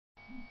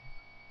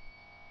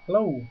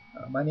Hello,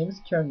 my name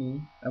is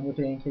Kyung. I'm with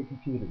A&K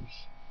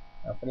Computers.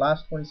 For the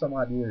last 20 some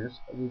odd years,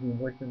 we've been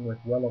working with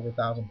well over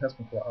 1,000 pest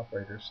control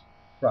operators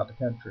throughout the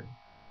country.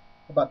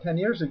 About 10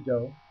 years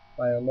ago,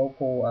 by a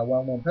local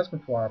well-known pest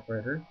control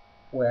operator,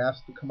 we were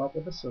asked to come up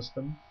with a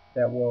system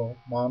that will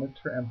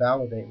monitor and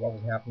validate what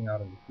was happening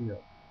out in the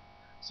field.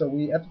 So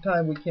at the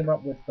time, we came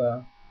up with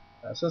a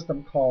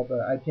system called the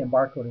IPM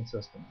barcoding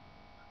system.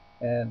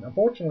 And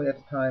unfortunately, at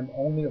the time,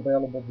 only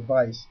available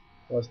device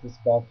was this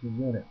bulky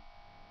unit.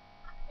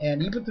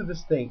 And even to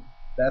this date,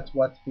 that's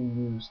what's being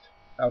used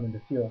out in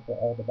the field for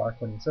all the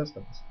barcoding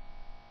systems.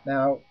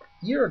 Now,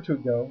 a year or two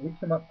ago, we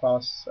came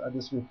across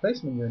this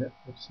replacement unit,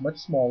 which is much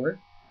smaller.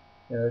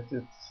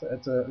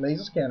 It's a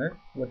laser scanner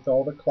with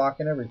all the clock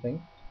and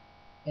everything.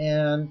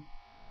 And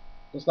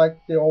just like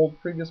the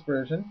old previous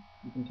version,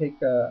 you can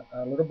take a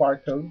little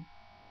barcode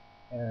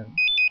and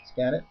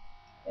scan it,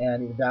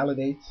 and it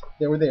validates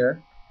they were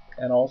there,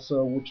 and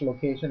also which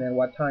location and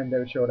what time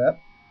they showed up.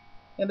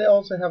 And they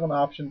also have an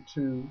option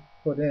to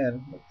put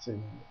in, let's see,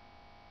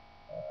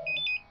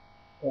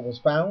 what was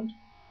found,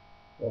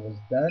 what was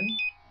done,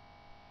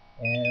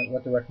 and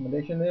what the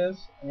recommendation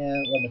is,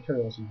 and what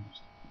materials are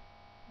used.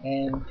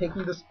 And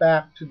taking this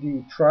back to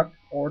the truck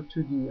or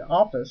to the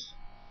office,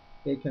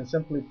 they can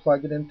simply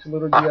plug it into a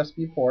little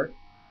USB port,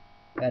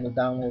 and it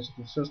downloads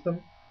to the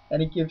system,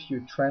 and it gives you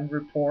a trend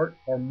report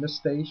or missed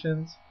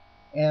stations,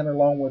 and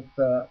along with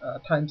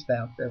a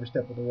timestamp every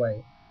step of the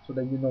way, so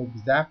that you know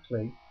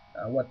exactly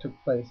what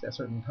took place at a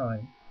certain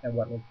time and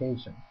what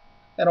location.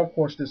 And of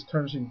course, this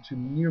turns into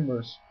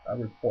numerous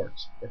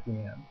reports at the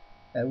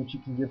end, which you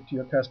can give to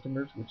your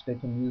customers, which they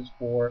can use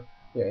for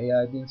their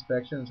AIB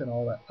inspections and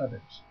all that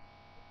others.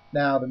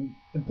 Now, the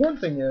important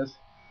thing is,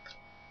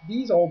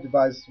 these old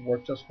devices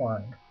work just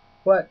fine,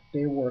 but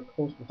they were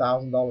close to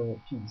 $1,000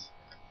 a piece,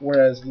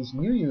 whereas these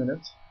new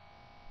units,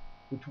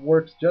 which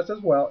works just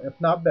as well, if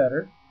not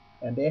better,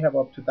 and they have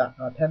up to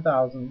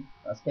 10,000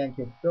 scan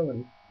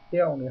capability,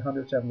 they're only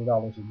 $170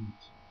 a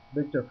piece.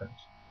 Big difference.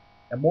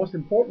 And most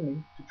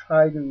importantly, to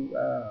try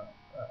to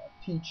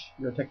teach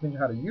your technician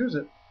how to use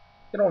it,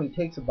 it only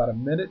takes about a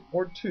minute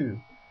or two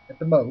at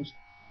the most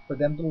for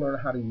them to learn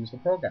how to use the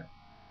program.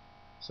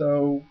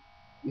 So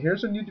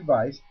here's a new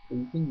device that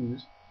you can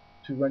use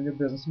to run your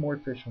business more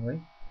efficiently.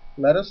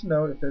 Let us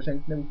know if there's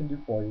anything that we can do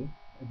for you.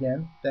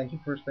 Again, thank you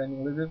for spending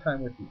a little bit of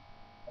time with you.